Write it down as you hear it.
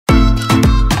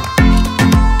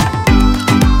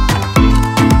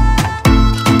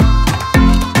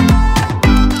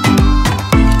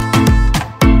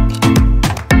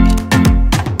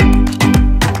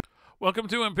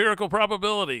to Empirical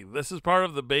Probability. This is part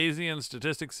of the Bayesian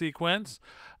Statistics sequence,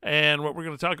 and what we're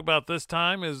going to talk about this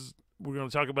time is we're going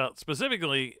to talk about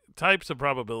specifically types of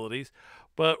probabilities,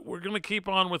 but we're going to keep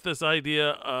on with this idea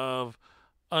of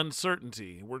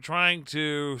uncertainty. We're trying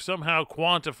to somehow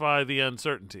quantify the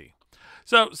uncertainty.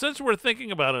 So since we're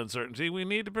thinking about uncertainty, we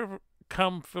need to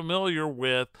become familiar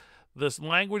with this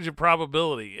language of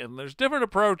probability, and there's different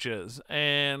approaches,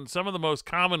 and some of the most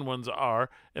common ones are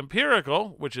empirical,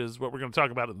 which is what we're going to talk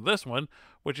about in this one,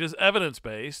 which is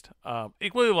evidence-based,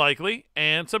 equally likely,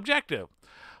 and subjective.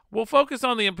 We'll focus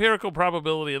on the empirical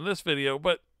probability in this video,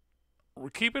 but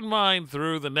keep in mind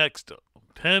through the next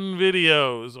 10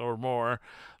 videos or more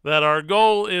that our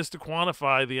goal is to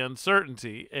quantify the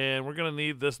uncertainty, and we're going to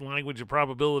need this language of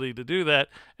probability to do that,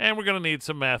 and we're going to need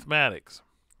some mathematics.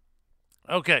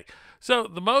 Okay, so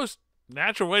the most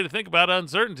natural way to think about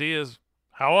uncertainty is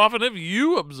how often have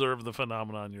you observed the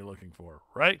phenomenon you're looking for,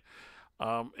 right?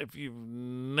 If you've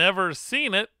never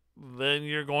seen it, then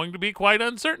you're going to be quite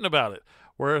uncertain about it.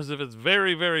 Whereas if it's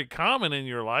very, very common in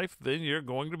your life, then you're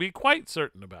going to be quite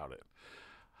certain about it.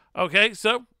 Okay,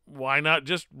 so why not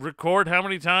just record how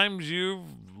many times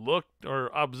you've looked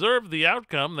or observed the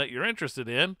outcome that you're interested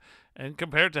in and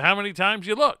compare it to how many times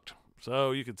you looked?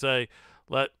 So you could say,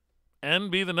 let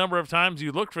N be the number of times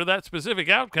you looked for that specific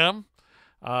outcome.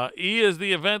 E is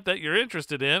the event that you're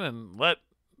interested in, and let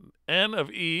N of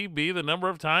E be the number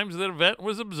of times that event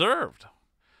was observed.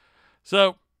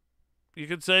 So you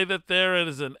could say that there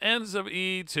is an N of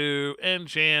E to N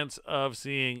chance of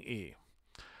seeing E.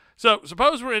 So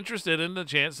suppose we're interested in the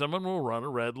chance someone will run a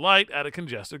red light at a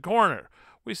congested corner.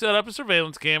 We set up a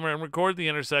surveillance camera and record the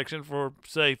intersection for,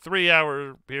 say,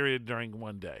 3-hour period during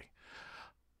one day.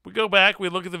 We go back, we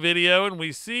look at the video, and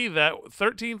we see that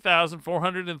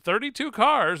 13,432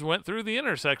 cars went through the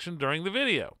intersection during the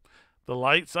video. The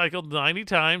light cycled 90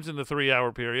 times in the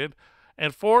 3-hour period,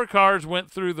 and 4 cars went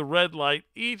through the red light,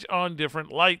 each on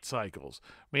different light cycles,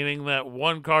 meaning that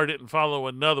one car didn't follow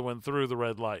another one through the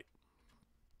red light.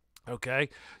 Okay,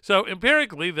 so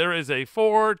empirically, there is a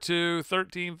 4 to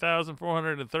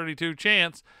 13,432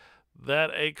 chance that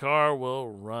a car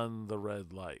will run the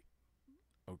red light.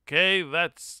 Okay,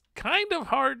 that's kind of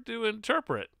hard to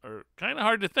interpret or kind of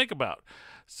hard to think about.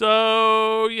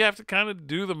 So you have to kind of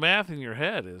do the math in your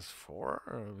head. Is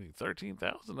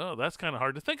 13,000? Oh, that's kind of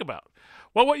hard to think about.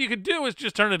 Well, what you could do is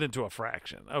just turn it into a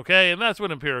fraction, okay? And that's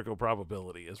what empirical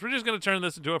probability is. We're just going to turn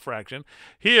this into a fraction.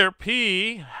 Here,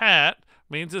 P hat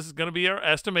means this is going to be our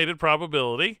estimated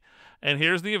probability. And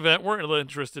here's the event we're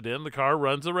interested in. The car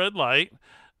runs a red light.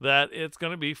 That it's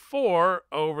going to be 4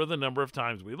 over the number of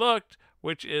times we looked,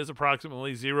 which is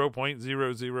approximately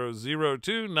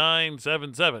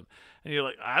 0.0002977. And you're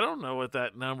like, I don't know what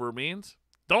that number means.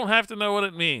 Don't have to know what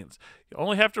it means. You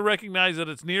only have to recognize that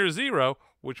it's near 0,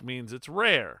 which means it's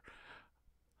rare.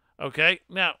 Okay,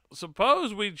 now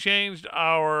suppose we changed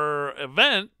our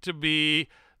event to be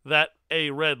that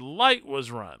a red light was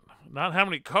run. Not how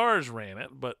many cars ran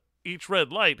it, but each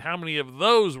red light, how many of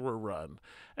those were run.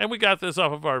 And we got this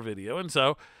off of our video. And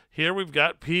so here we've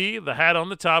got P, the hat on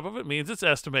the top of it means it's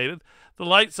estimated. The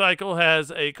light cycle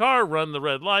has a car run the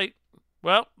red light.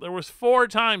 Well, there was 4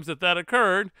 times that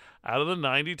occurred out of the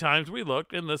 90 times we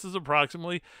looked, and this is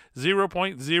approximately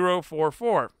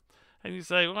 0.044. And you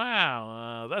say,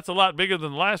 wow, that's a lot bigger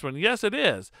than the last one. Yes, it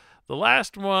is. The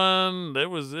last one, it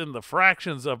was in the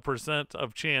fractions of percent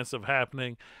of chance of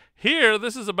happening. Here,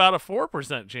 this is about a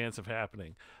 4% chance of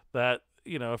happening. That,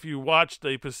 you know, if you watched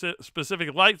a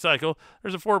specific light cycle,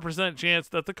 there's a 4% chance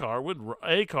that a car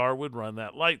would run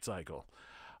that light cycle.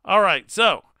 All right,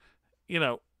 so, you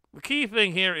know, the key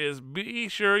thing here is be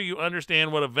sure you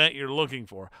understand what event you're looking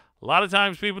for. A lot of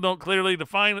times people don't clearly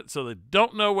define it, so they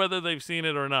don't know whether they've seen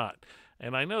it or not.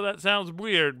 And I know that sounds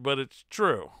weird, but it's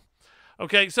true.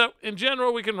 Okay, so in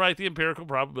general, we can write the empirical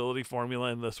probability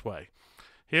formula in this way.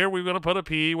 Here we're going to put a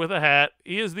P with a hat.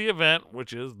 E is the event,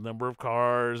 which is number of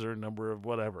cars or number of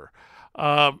whatever,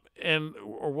 or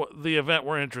the event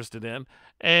we're interested in.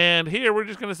 And here we're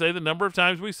just going to say the number of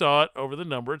times we saw it over the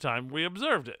number of times we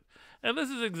observed it. And this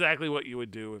is exactly what you would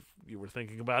do if you were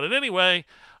thinking about it anyway.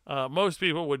 Most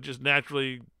people would just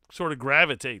naturally sort of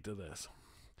gravitate to this.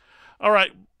 All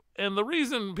right, and the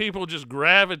reason people just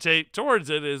gravitate towards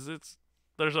it is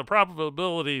there's a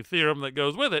probability theorem that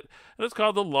goes with it, and it's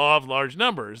called the law of large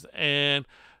numbers. And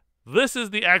this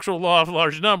is the actual law of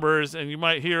large numbers, and you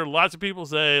might hear lots of people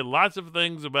say lots of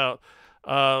things about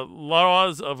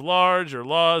laws of large or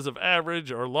laws of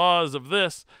average or laws of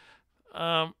this.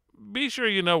 Be sure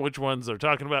you know which ones they're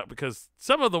talking about, because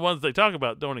some of the ones they talk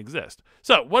about don't exist.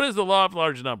 So what is the law of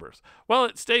large numbers? Well,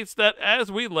 it states that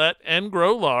as we let n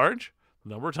grow large, the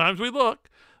number of times we look,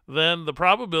 then the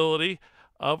probability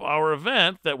of our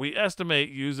event that we estimate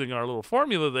using our little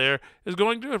formula there is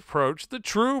going to approach the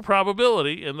true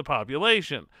probability in the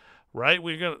population, right?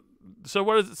 So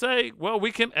what does it say? Well,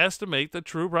 we can estimate the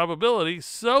true probability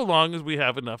so long as we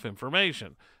have enough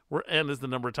information, where n is the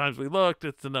number of times we looked,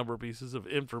 it's the number of pieces of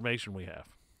information we have.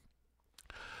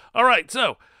 All right,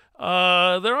 so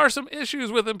there are some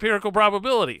issues with empirical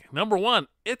probability. Number one,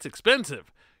 it's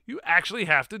expensive. You actually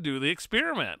have to do the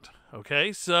experiment,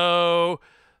 okay? So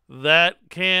that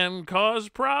can cause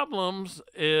problems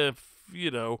if,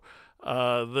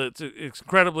 that's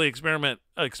incredibly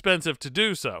expensive to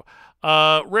do so.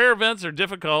 Rare events are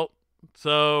difficult,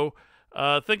 so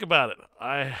think about it.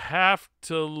 I have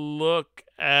to look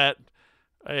at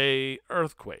a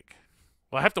earthquake.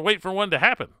 Well, I have to wait for one to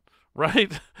happen,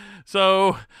 right?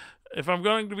 So if I'm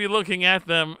going to be looking at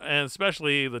them, and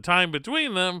especially the time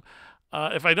between them,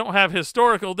 if I don't have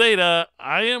historical data,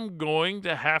 I am going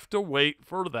to have to wait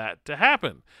for that to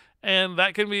happen. And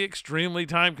that can be extremely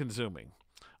time consuming.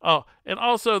 Oh, and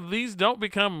also these don't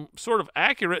become sort of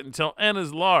accurate until n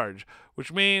is large,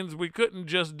 which means we couldn't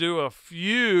just do a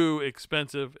few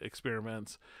expensive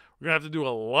experiments. We're going to have to do a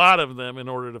lot of them in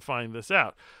order to find this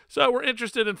out. So we're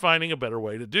interested in finding a better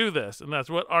way to do this, and that's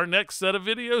what our next set of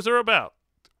videos are about.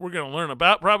 We're going to learn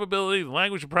about probability, the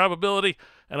language of probability,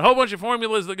 and a whole bunch of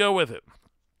formulas that go with it.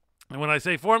 And when I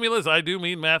say formulas, I do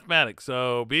mean mathematics.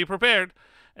 So be prepared,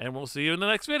 and we'll see you in the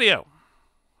next video.